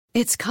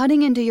It's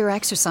cutting into your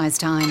exercise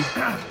time.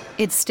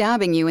 It's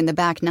stabbing you in the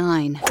back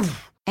nine.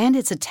 And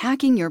it's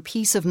attacking your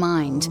peace of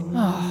mind.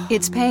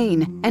 It's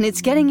pain, and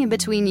it's getting in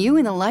between you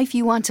and the life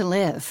you want to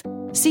live.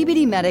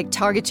 CBD Medic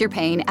targets your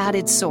pain at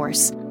its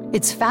source.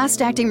 It's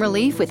fast-acting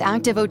relief with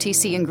active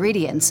OTC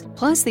ingredients,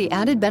 plus the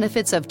added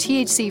benefits of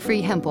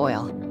THC-free hemp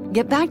oil.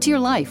 Get back to your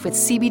life with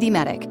CBD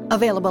Medic.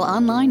 Available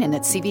online and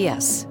at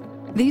CVS.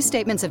 These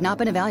statements have not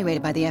been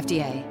evaluated by the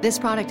FDA. This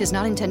product is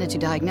not intended to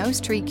diagnose,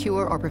 treat,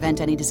 cure, or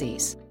prevent any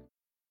disease.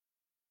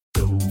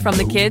 From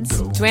the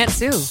kids to Aunt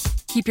Sue.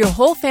 Keep your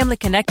whole family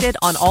connected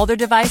on all their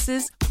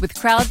devices with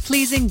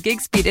crowd-pleasing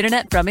gig-speed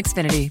internet from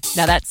Xfinity.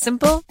 Now that's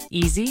simple,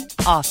 easy,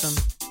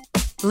 awesome.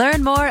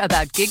 Learn more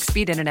about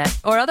gig-speed internet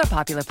or other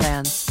popular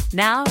plans,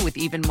 now with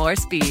even more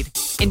speed.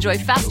 Enjoy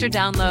faster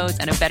downloads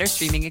and a better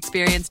streaming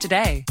experience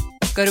today.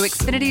 Go to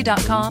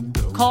Xfinity.com,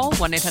 call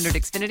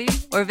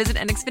 1-800-XFINITY, or visit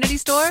an Xfinity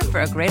store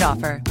for a great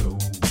offer.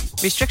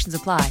 Restrictions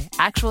apply.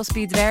 Actual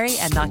speeds vary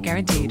and not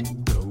guaranteed.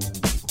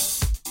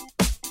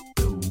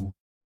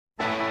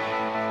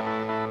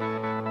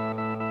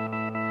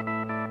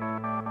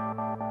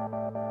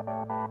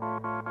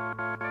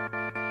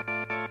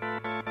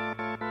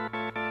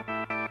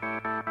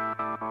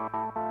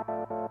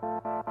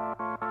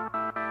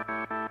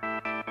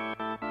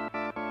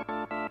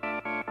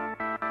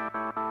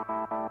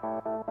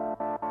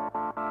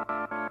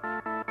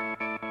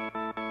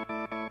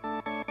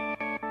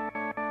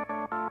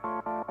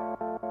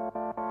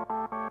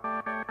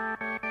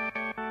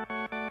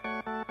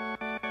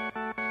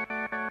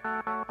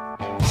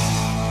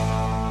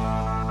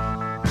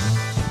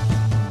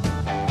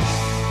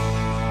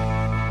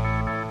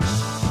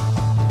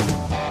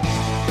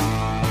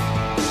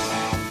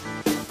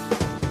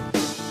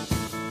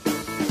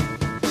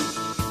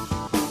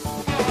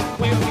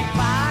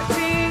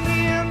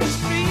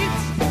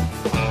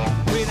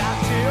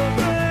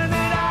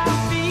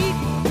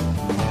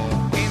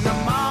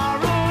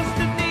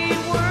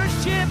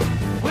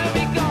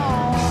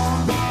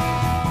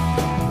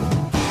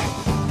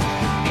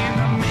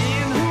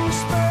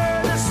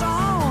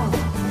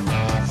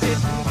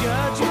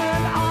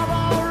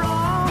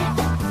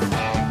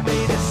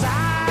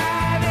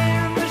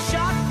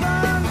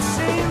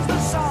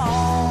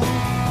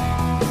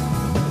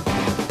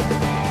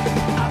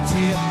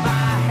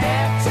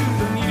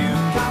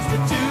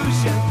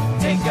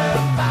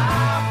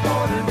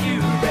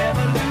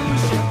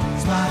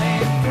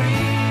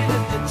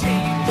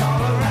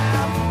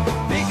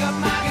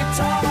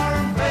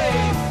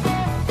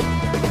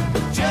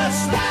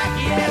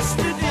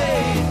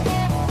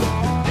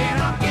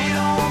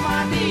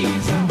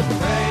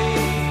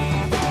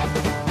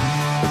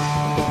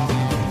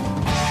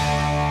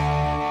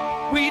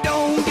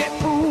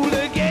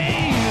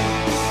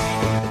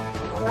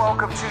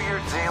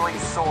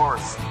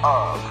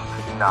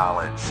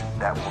 Knowledge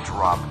that will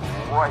drop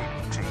right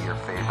to your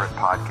favorite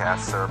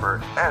podcast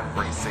server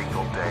every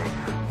single day.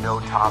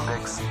 No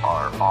topics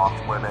are off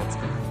limits.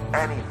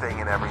 Anything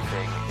and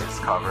everything is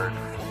covered,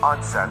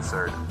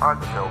 uncensored,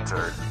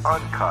 unfiltered,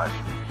 uncut.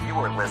 You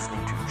are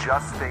listening to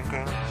Just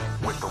Thinking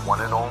with the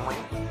one and only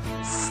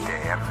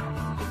Stan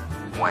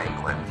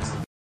Wangland.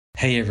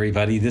 Hey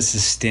everybody, this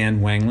is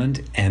Stan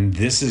Wangland, and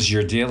this is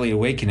your Daily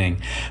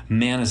Awakening.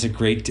 Man, is it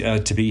great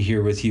to be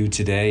here with you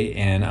today,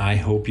 and I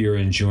hope you're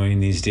enjoying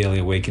these Daily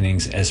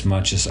Awakenings as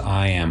much as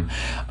I am.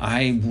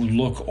 I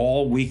look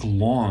all week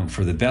long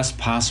for the best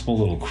possible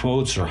little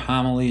quotes or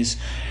homilies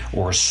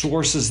or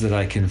sources that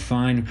I can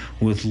find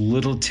with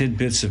little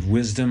tidbits of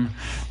wisdom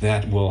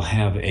that will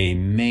have a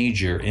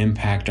major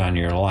impact on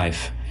your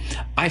life.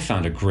 I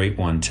found a great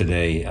one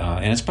today,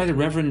 and it's by the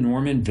Reverend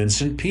Norman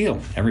Vincent Peale.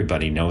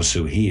 Everybody knows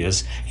who he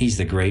is. He's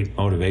the great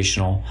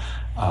motivational,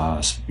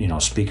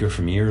 speaker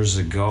from years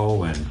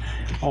ago, and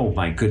oh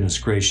my goodness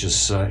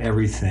gracious,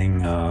 everything,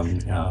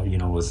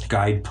 with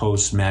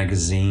Guidepost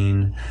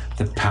magazine,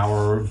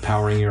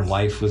 powering your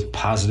life with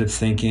positive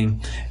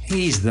thinking.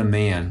 He's the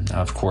man.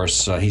 Of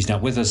course, he's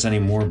not with us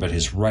anymore, but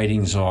his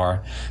writings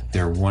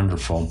they're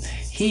wonderful.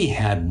 He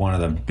had one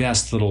of the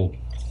best little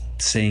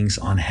sayings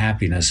on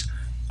happiness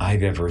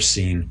I've ever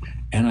seen,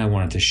 and I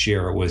wanted to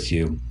share it with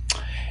you.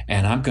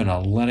 And I'm going to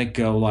let it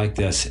go like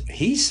this.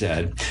 He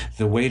said,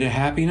 the way to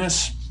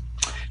happiness,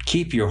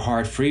 keep your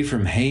heart free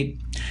from hate,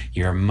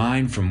 your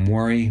mind from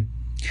worry,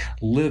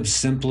 live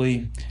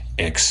simply,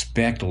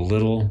 expect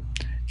little,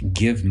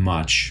 give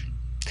much.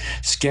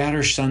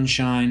 Scatter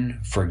sunshine,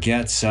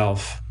 forget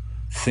self,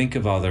 think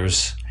of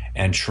others,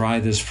 and try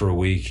this for a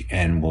week,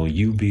 and will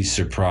you be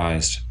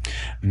surprised?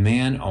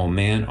 Man, oh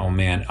man, oh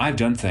man. I've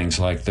done things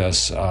like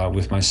this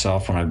with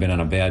myself when I've been in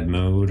a bad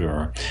mood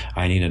or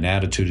I need an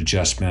attitude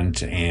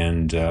adjustment.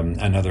 And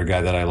another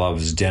guy that I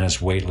love is Dennis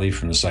Waitley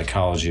from The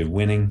Psychology of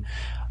Winning.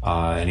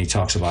 And he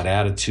talks about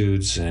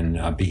attitudes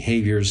and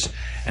behaviors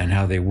and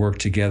how they work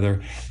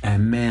together.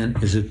 And man,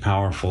 is it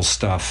powerful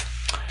stuff.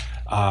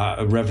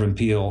 Reverend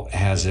Peale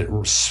has it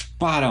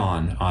spot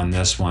on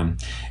this one.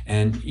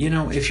 And,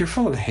 if you're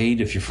full of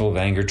hate, if you're full of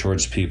anger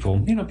towards people,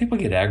 people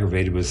get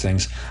aggravated with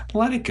things.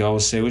 Let it go.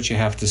 Say what you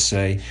have to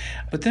say.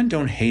 But then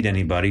don't hate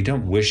anybody.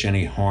 Don't wish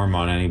any harm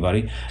on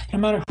anybody, no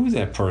matter who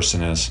that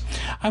person is.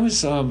 I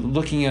was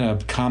looking at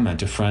a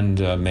comment a friend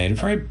made, a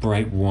very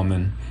bright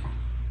woman.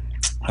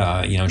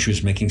 She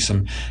was making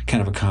some kind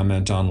of a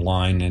comment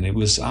online, and it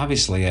was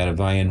obviously out of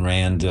Ayn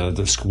Rand,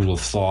 the school of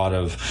thought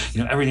of,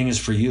 everything is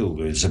for you.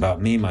 It's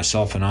about me,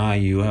 myself, and I.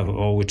 You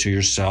owe it to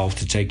yourself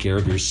to take care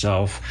of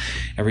yourself.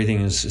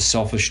 Everything is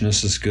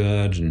selfishness is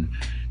good, and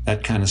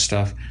that kind of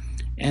stuff.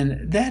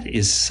 And that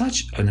is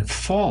such a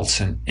false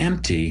and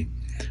empty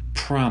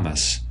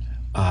promise.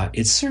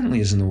 It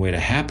certainly isn't the way to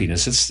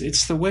happiness.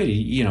 It's the way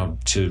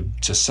to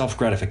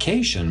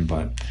self-gratification,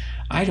 but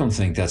I don't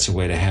think that's the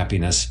way to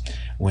happiness.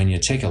 When you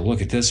take a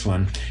look at this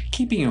one,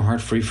 keeping your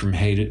heart free from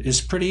hate is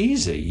pretty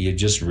easy. You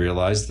just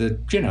realize that,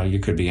 you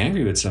could be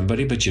angry with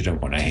somebody, but you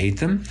don't want to hate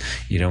them.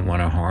 You don't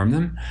want to harm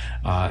them.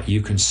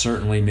 You can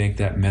certainly make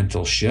that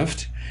mental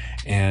shift,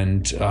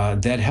 and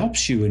that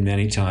helps you in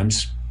many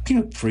times,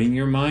 freeing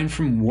your mind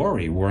from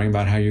worrying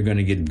about how you're going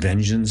to get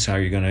vengeance, how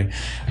you're going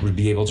to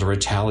be able to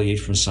retaliate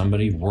from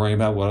somebody, worrying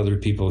about what other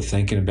people are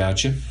thinking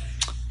about you.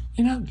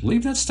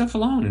 Leave that stuff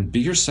alone and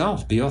be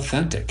yourself, be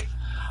authentic.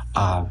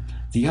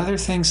 The other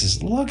things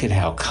is look at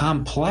how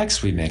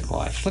complex we make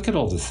life. Look at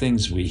all the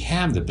things we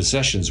have, the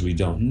possessions we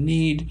don't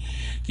need,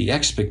 the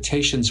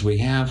expectations we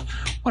have.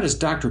 What does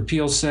Dr.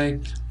 Peel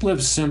say?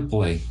 Live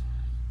simply.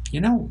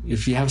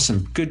 If you have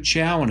some good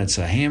chow and it's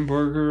a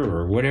hamburger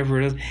or whatever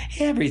it is,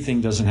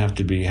 everything doesn't have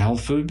to be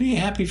health food. Be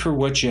happy for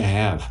what you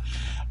have.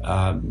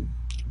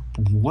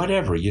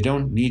 Whatever. You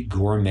don't need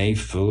gourmet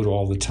food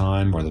all the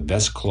time or the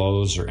best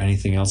clothes or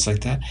anything else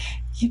like that.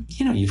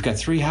 You've got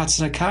 3 hots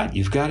and a cot.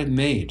 You've got it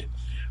made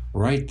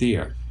right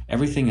there.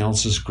 Everything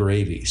else is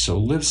gravy. So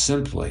live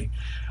simply.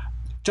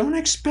 Don't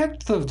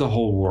expect the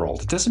whole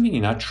world. It doesn't mean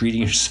you're not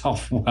treating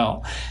yourself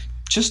well.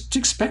 Just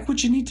expect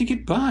what you need to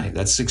get by.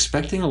 That's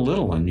expecting a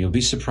little, and you'll be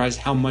surprised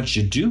how much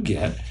you do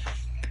get.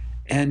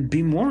 And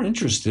be more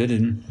interested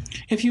in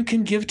if you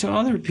can give to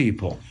other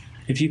people,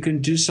 if you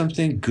can do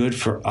something good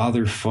for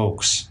other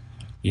folks.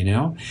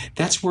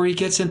 That's where he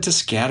gets into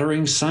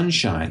scattering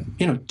sunshine,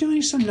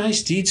 doing some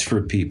nice deeds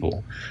for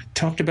people.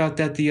 Talked about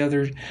that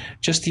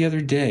just the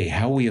other day,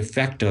 how we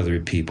affect other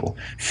people.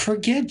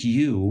 Forget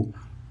you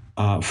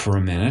for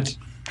a minute,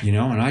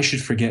 and I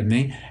should forget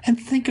me, and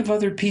think of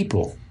other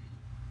people.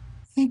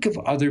 Think of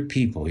other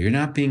people. You're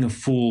not being a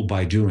fool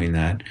by doing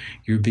that.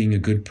 You're being a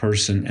good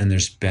person, and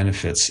there's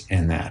benefits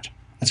in that.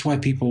 That's why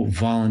people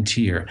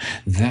volunteer.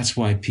 That's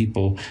why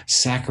people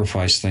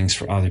sacrifice things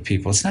for other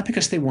people. It's not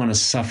because they want to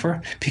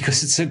suffer,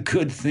 because it's a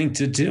good thing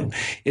to do.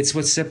 It's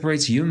what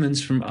separates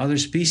humans from other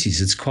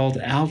species. It's called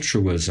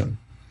altruism.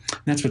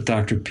 That's what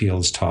Dr. Peel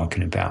is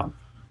talking about.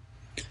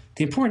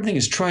 The important thing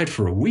is try it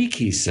for a week,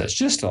 he says,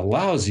 just a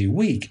lousy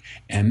week.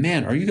 And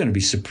man, are you going to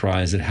be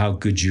surprised at how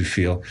good you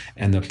feel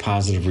and the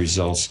positive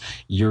results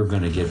you're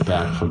going to get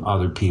back from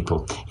other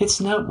people.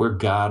 It's not where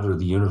God or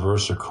the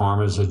universe or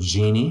karma is a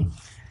genie.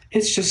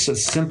 It's just a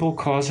simple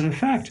cause and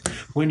effect.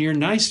 When you're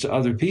nice to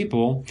other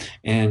people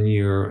and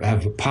you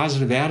have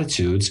positive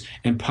attitudes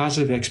and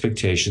positive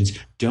expectations,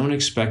 don't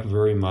expect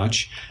very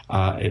much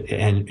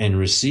and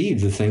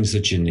receive the things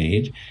that you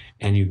need,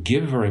 and you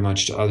give very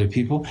much to other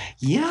people,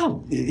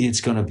 it's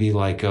going to be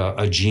like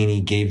a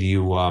genie gave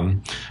you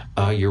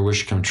your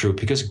wish come true,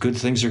 because good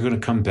things are going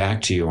to come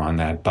back to you on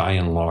that by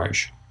and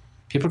large.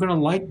 People are going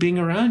to like being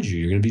around you.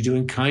 You're going to be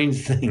doing kind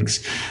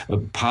things.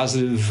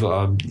 Positive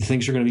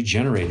things are going to be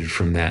generated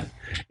from that.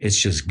 It's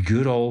just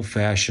good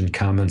old-fashioned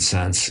common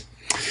sense.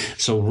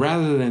 So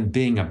rather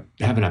than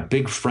having a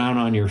big frown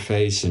on your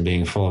face and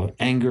being full of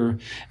anger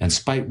and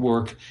spite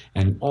work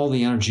and all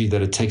the energy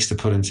that it takes to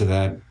put into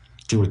that,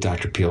 do what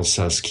Dr. Peel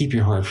says. Keep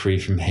your heart free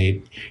from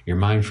hate, your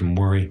mind from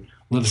worry.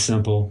 Live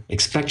simple.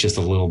 Expect just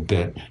a little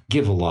bit.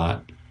 Give a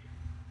lot.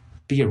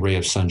 Be a ray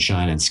of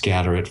sunshine and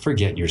scatter it.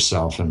 Forget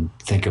yourself and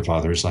think of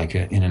others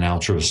in an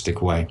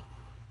altruistic way.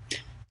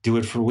 Do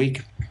it for a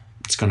week.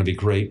 It's going to be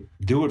great.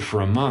 Do it for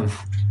a month.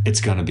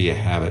 It's going to be a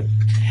habit.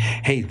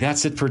 Hey,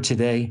 that's it for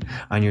today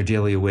on your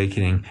Daily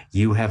Awakening.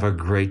 You have a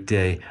great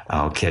day.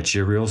 I'll catch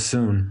you real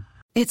soon.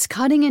 It's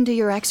cutting into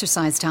your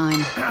exercise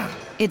time.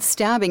 It's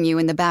stabbing you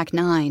in the back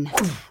nine.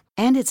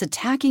 And it's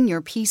attacking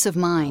your peace of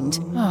mind.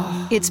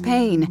 It's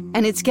pain,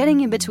 and it's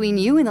getting in between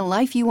you and the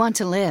life you want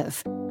to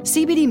live.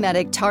 CBD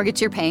Medic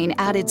targets your pain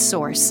at its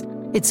source.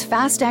 It's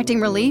fast-acting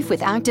relief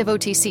with active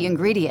OTC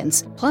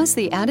ingredients, plus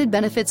the added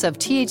benefits of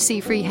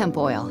THC-free hemp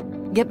oil.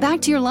 Get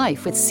back to your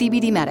life with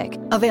CBD Medic,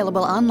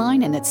 available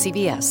online and at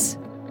CVS.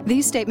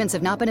 These statements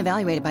have not been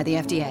evaluated by the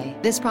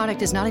FDA. This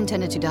product is not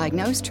intended to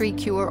diagnose, treat,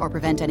 cure, or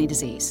prevent any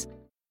disease.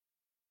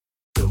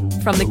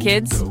 From the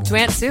kids to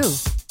Aunt Sue.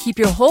 Keep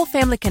your whole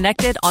family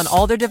connected on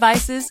all their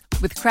devices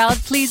with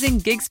crowd-pleasing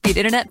gig speed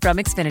internet from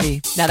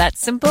Xfinity. Now that's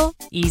simple,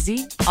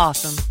 easy,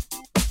 awesome.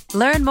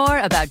 Learn more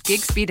about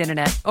gig speed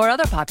internet or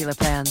other popular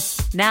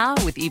plans, now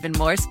with even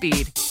more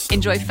speed.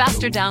 Enjoy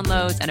faster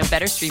downloads and a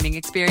better streaming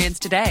experience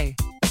today.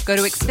 Go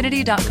to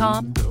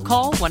Xfinity.com,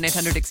 call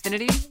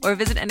 1-800-XFINITY, or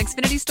visit an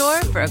Xfinity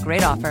store for a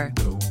great offer.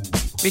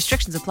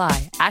 Restrictions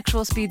apply.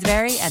 Actual speeds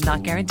vary and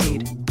not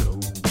guaranteed.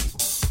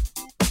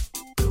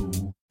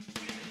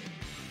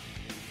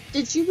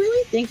 Did you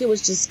really think it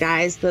was just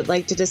guys that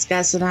like to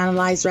discuss and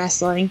analyze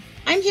wrestling?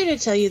 I'm here to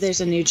tell you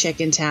there's a new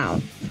chick in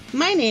town.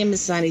 My name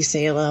is Sunny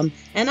Salem,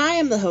 and I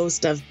am the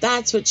host of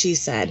That's What She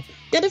Said.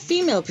 Get a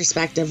female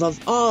perspective of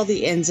all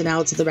the ins and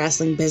outs of the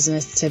wrestling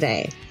business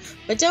today.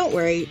 But don't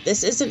worry,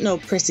 this isn't no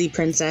prissy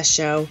princess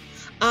show.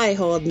 I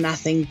hold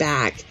nothing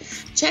back.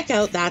 Check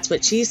out That's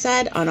What She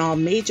Said on all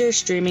major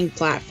streaming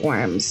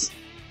platforms.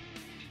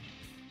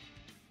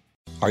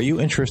 Are you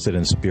interested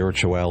in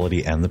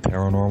spirituality and the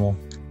paranormal?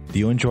 Do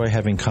you enjoy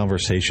having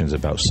conversations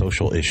about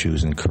social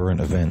issues and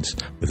current events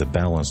with a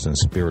balanced and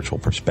spiritual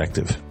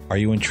perspective? Are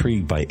you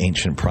intrigued by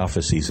ancient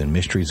prophecies and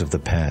mysteries of the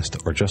past,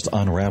 or just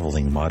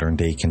unraveling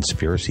modern-day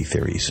conspiracy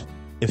theories?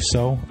 If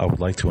so, I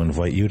would like to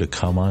invite you to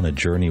come on a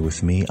journey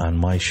with me on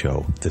my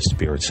show, The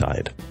Spirit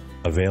Side,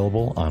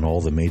 available on all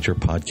the major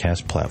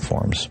podcast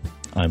platforms.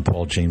 I'm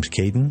Paul James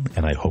Caden,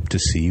 and I hope to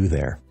see you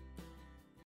there.